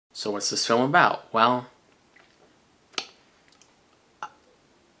So what's this film about? Well,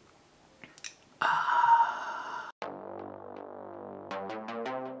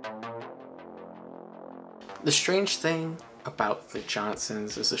 The Strange Thing About the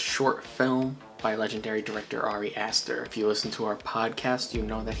Johnsons is a short film by legendary director Ari Aster. If you listen to our podcast, you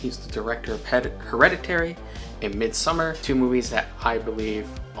know that he's the director of Hereditary and Midsummer, two movies that I believe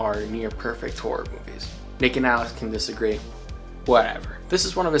are near perfect horror movies. Nick and Alex can disagree. Whatever. This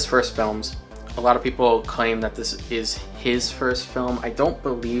is one of his first films. A lot of people claim that this is his first film. I don't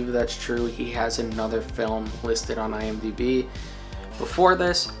believe that's true. He has another film listed on IMDb before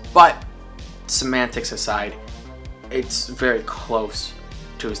this, but semantics aside, it's very close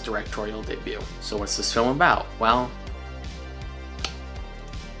to his directorial debut. So what's this film about? Well,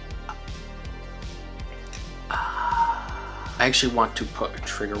 I actually want to put a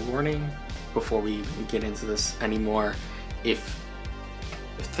trigger warning before we even get into this anymore. If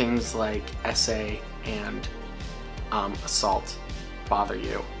things like essay and assault bother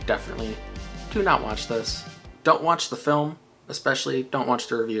you, definitely do not watch this. Don't watch the film, especially don't watch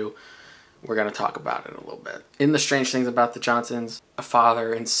the review. We're going to talk about it a little bit. In The Strange Things About the Johnsons, a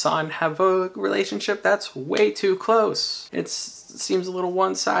father and son have a relationship that's way too close. It seems a little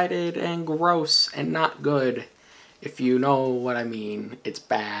one-sided and gross and not good. If you know what I mean, it's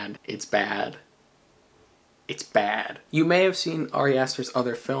bad. It's bad. It's bad. You may have seen Ari Aster's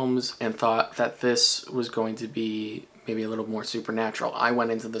other films and thought that this was going to be maybe a little more supernatural. I went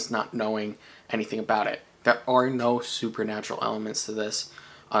into this not knowing anything about it. There are no supernatural elements to this,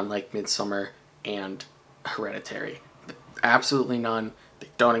 unlike Midsummer and Hereditary. Absolutely none. They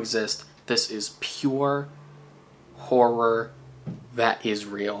don't exist. This is pure horror that is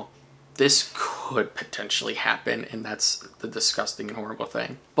real. This could potentially happen, and that's the disgusting and horrible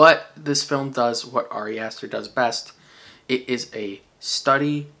thing. But this film does what Ari Aster does best. It is a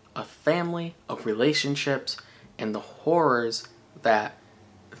study of family, of relationships, and the horrors that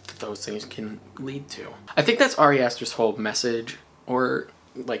those things can lead to. I think that's Ari Aster's whole message, or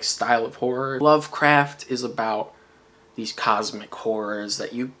like style of horror. Lovecraft is about these cosmic horrors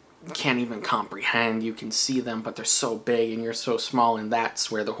that you can't even comprehend. You can see them, but they're so big and you're so small, and that's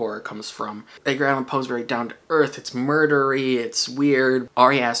where the horror comes from. Edgar Allan Poe's very down to earth. It's murdery, it's weird.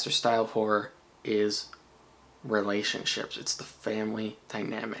 Ari Aster's style of horror is relationships. It's the family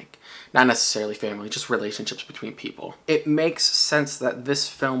dynamic. Not necessarily family, just relationships between people. It makes sense that this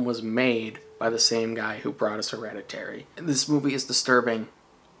film was made by the same guy who brought us Hereditary. This movie is disturbing.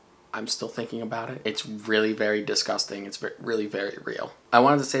 I'm still thinking about it. It's really very disgusting. It's really very real. I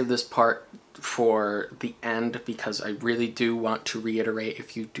wanted to save this part for the end because I really do want to reiterate,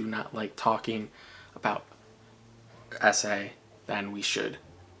 if you do not like talking about essay, then we should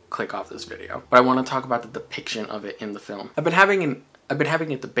click off this video. But I want to talk about the depiction of it in the film. I've been having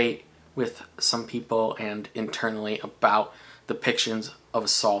a debate with some people and internally about depictions of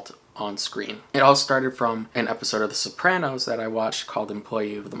assault on screen. It all started from an episode of The Sopranos that I watched called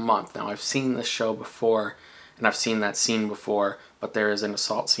Employee of the Month. Now, I've seen this show before and I've seen that scene before, but there is an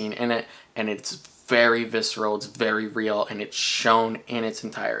assault scene in it and it's very visceral, it's very real, and it's shown in its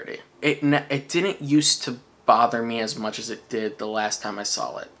entirety. It didn't used to bother me as much as it did the last time I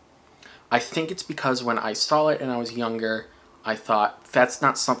saw it. I think it's because when I saw it and I was younger, I thought that's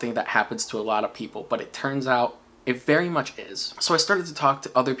not something that happens to a lot of people, but it turns out it very much is. So I started to talk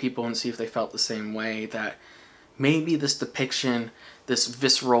to other people and see if they felt the same way, that maybe this depiction, this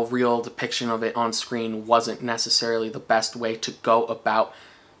visceral, real depiction of it on screen wasn't necessarily the best way to go about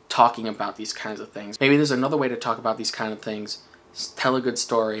talking about these kinds of things. Maybe there's another way to talk about these kind of things, tell a good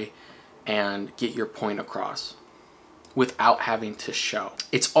story, and get your point across without having to show.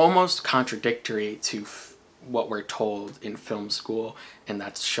 It's almost contradictory to what we're told in film school, and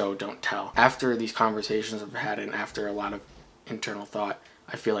that's show, don't tell. After these conversations I've had and after a lot of internal thought,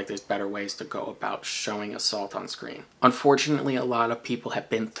 I feel like there's better ways to go about showing assault on screen. Unfortunately, a lot of people have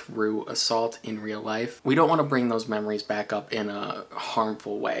been through assault in real life. We don't want to bring those memories back up in a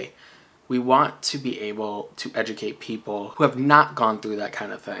harmful way. We want to be able to educate people who have not gone through that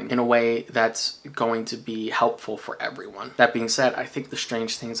kind of thing in a way that's going to be helpful for everyone. That being said, I think The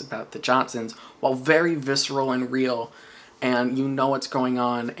Strange Things About the Johnsons, while very visceral and real, and you know what's going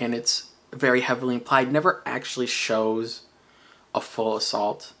on and it's very heavily implied, never actually shows a full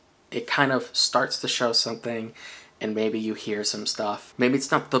assault. It kind of starts to show something, and maybe you hear some stuff. Maybe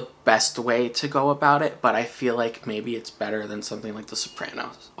it's not the best way to go about it, but I feel like maybe it's better than something like The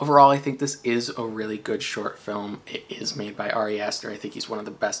Sopranos. Overall, I think this is a really good short film. It is made by Ari Aster. I think he's one of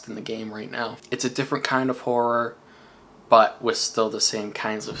the best in the game right now. It's a different kind of horror, but with still the same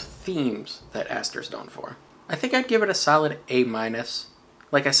kinds of themes that Aster's known for. I think I'd give it a solid A-.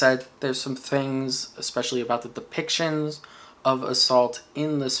 Like I said, there's some things, especially about the depictions of assault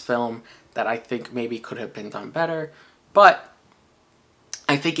in this film, that I think maybe could have been done better, but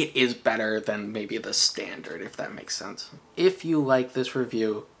I think it is better than maybe the standard, if that makes sense. If you like this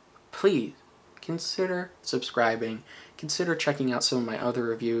review, please consider subscribing. Consider checking out some of my other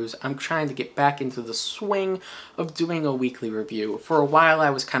reviews. I'm trying to get back into the swing of doing a weekly review. For a while, I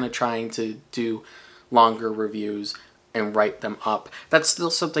was kind of trying to do longer reviews and write them up. That's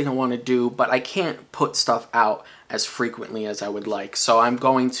still something I want to do, but I can't put stuff out as frequently as I would like. So I'm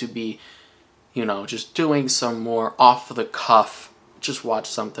going to be, you know, just doing some more off the cuff, just watch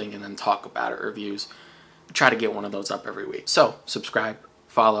something and then talk about it reviews. Try to get one of those up every week. So subscribe,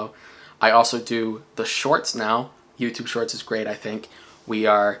 follow. I also do the shorts now. YouTube Shorts is great, I think. We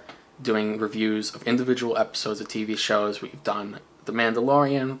are doing reviews of individual episodes of TV shows. We've done The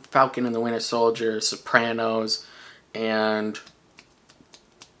Mandalorian, Falcon and the Winter Soldier, Sopranos, and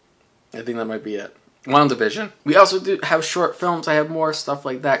I think that might be it. WandaVision. We also do have short films. I have more stuff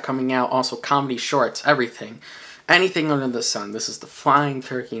like that coming out. Also comedy shorts, everything. Anything under the sun. This is the Flying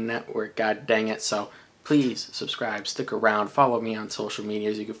Turkey Network, god dang it. So please subscribe, stick around, follow me on social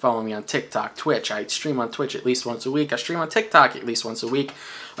medias. You can follow me on TikTok, Twitch. I stream on Twitch at least once a week. I stream on TikTok at least once a week.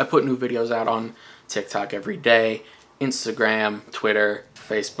 I put new videos out on TikTok every day. Instagram, Twitter,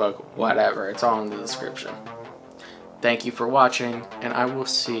 Facebook, whatever. It's all in the description. Thank you for watching, and I will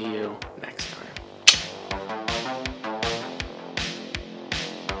see you next time.